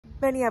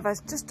Many of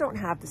us just don't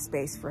have the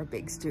space for a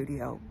big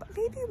studio, but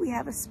maybe we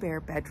have a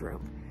spare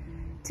bedroom.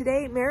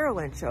 Today,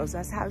 Merrilyn shows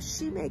us how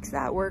she makes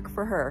that work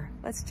for her.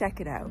 Let's check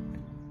it out.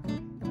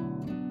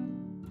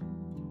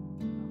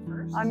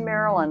 I'm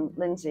Merrilyn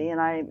Lindsay,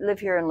 and I live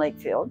here in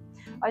Lakefield.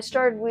 I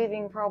started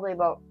weaving probably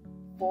about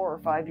 4 or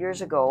 5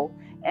 years ago,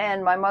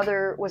 and my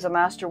mother was a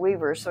master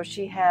weaver, so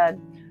she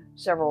had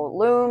several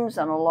looms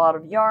and a lot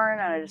of yarn,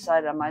 and I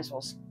decided I might as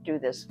well do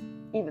this,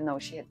 even though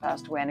she had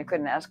passed away and I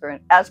couldn't ask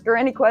her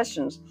any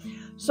questions.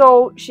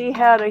 So she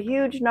had a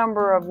huge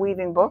number of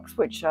weaving books,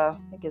 which I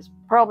think is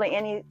probably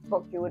any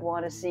book you would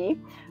want to see.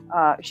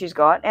 She's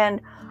got,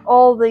 and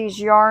all these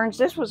yarns.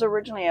 This was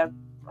originally a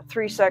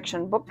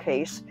 3-section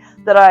bookcase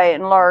that I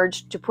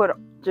enlarged to put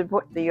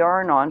the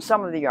yarn on,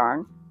 some of the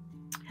yarn.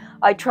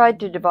 I tried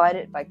to divide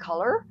it by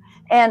color,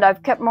 and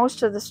I've kept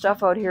most of the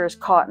stuff out here as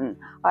cotton.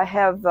 I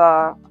have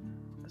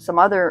some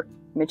other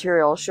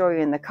material I'll show you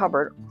in the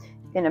cupboard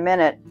in a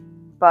minute,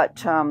 but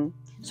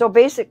so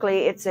basically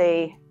it's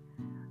a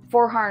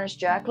 4-harness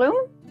jack loom,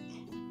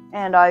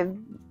 and I've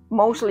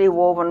mostly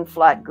woven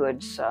flat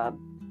goods,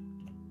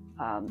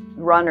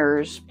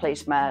 runners,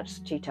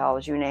 placemats, tea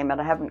towels, you name it.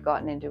 I haven't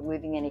gotten into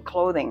weaving any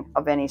clothing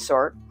of any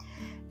sort.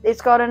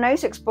 It's got a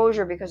nice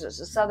exposure because it's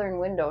a southern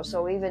window,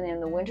 so even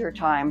in the winter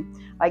time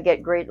I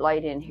get great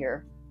light in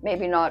here.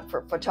 Maybe not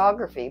for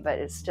photography, but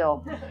it's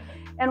still.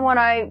 And when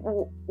I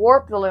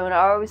warp the loom,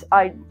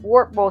 I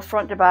warp both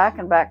front to back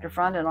and back to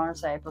front, and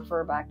honestly I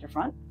prefer back to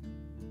front.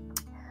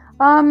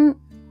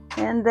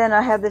 And then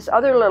I have this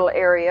other little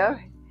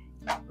area,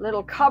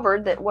 little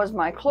cupboard that was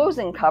my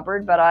clothing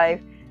cupboard, but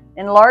I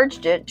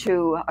enlarged it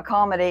to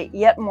accommodate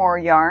yet more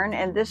yarn,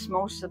 and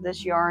most of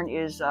this yarn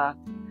is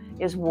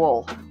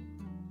wool,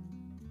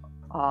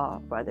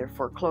 whether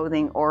for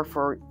clothing or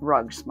for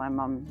rugs. My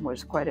mom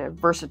was quite a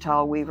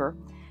versatile weaver.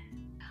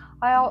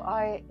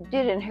 I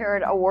did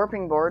inherit a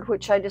warping board,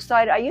 which I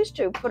decided, I used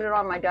to put it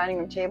on my dining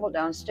room table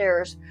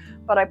downstairs,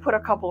 but I put a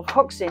couple of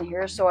hooks in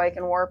here so I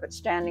can warp it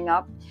standing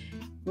up.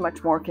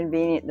 Much more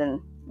convenient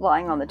than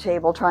lying on the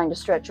table trying to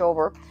stretch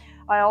over.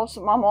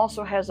 Mom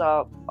also has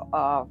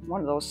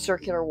one of those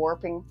circular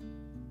warping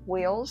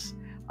wheels,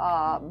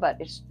 but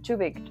it's too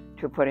big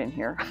to put in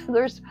here.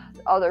 There's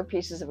other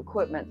pieces of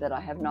equipment that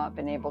I have not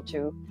been able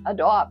to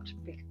adopt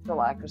for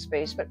lack of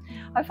space, but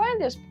I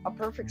find this a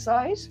perfect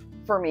size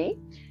for me,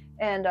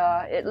 and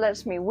it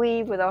lets me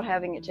weave without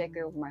having it take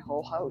over my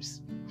whole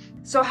house.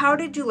 So how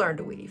did you learn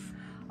to weave?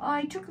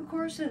 I took a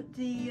course at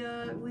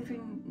the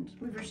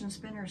Weavers and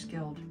Spinners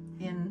Guild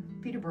in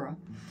Peterborough,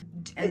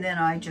 and then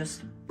I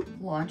just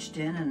launched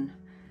in and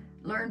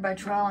learned by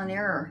trial and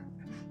error.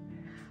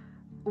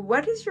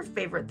 What is your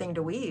favorite thing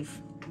to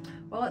weave?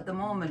 Well, at the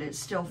moment it's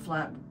still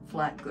flat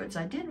goods.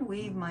 I did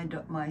weave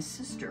my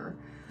sister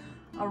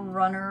a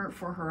runner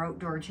for her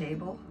outdoor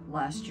table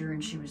last year,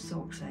 and she was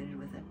so excited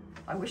with it.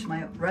 I wish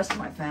the rest of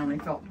my family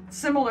felt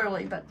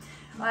similarly, but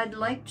I'd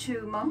like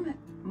to.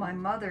 My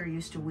mother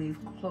used to weave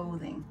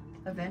clothing.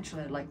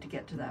 Eventually I'd like to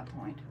get to that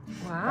point.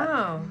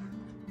 Wow.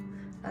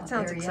 That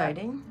sounds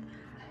exciting.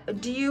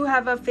 Do you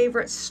have a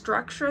favorite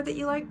structure that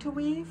you like to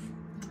weave?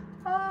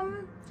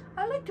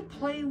 I like to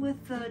play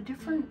with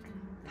different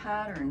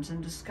patterns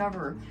and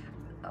discover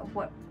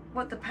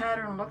what the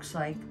pattern looks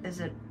like as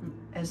it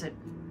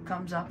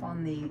comes up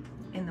in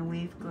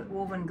the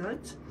woven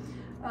goods.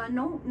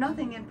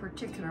 Nothing in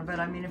particular, but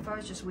I mean, if I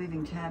was just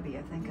weaving tabby,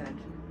 I think I'd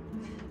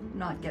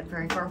not get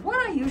very far. What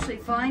I usually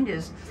find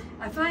is,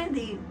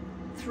 the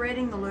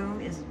threading the loom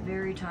is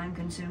very time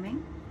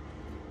consuming.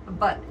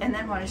 And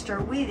then when I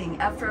start weaving,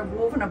 after I've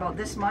woven about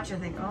this much, I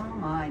think, oh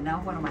my,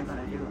 now what am I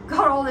going to do? I've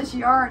got all this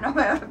yarn, I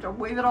have to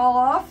weave it all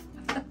off.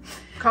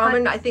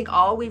 Common, I think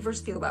all weavers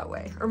feel that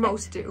way, or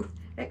most do.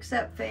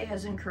 Except Faye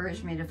has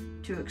encouraged me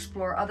to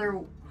explore other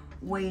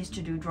ways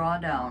to do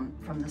drawdown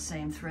from the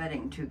same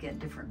threading to get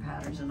different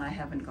patterns, and I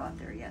haven't got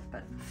there yet,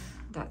 but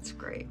that's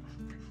great.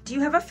 Do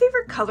you have a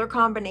favorite color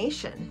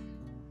combination?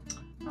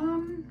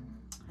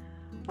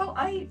 Well,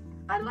 I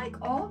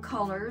like all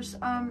colors.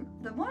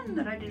 The one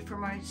that I did for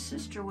my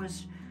sister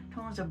was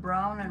tones of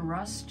brown and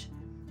rust,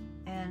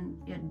 and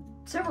it had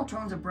several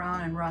tones of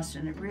brown and rust,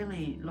 and it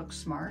really looks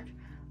smart.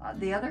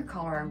 The other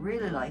color I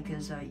really like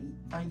is a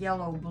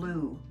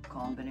yellow-blue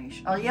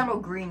combination, a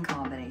yellow-green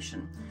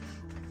combination.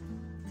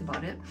 That's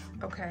about it.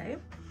 Okay.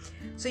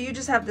 So you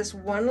just have this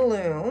one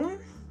loom.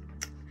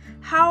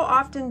 How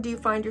often do you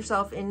find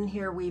yourself in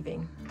here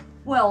weaving?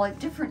 Well,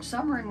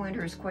 summer and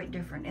winter is quite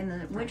different. In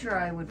the winter,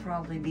 I would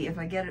probably be, if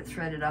I get it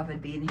threaded up,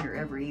 I'd be in here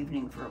every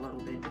evening for a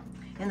little bit.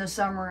 In the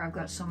summer, I've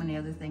got so many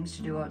other things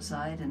to do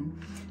outside, and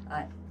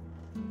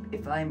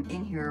if I'm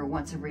in here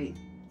once every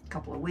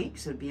couple of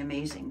weeks, it would be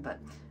amazing. But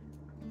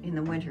in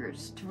the winter,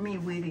 to me,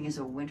 weaving is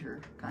a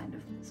winter kind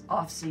of,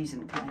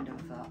 off-season kind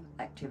of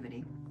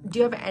activity. Do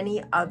you have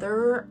any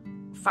other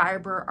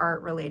fiber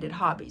art related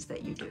hobbies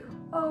that you do?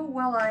 Oh,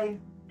 well, I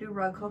do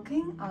rug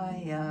hooking.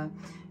 I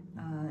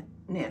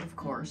knit, of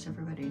course,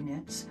 everybody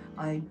knits.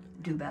 I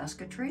do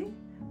basketry.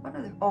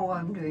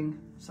 I'm doing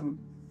some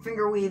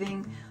finger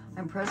weaving.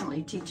 I'm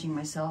presently teaching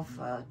myself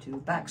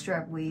to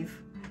backstrap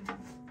weave,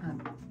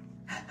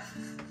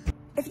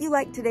 If you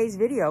liked today's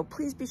video,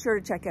 please be sure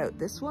to check out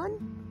this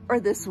one or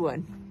this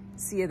one.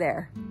 See you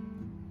there.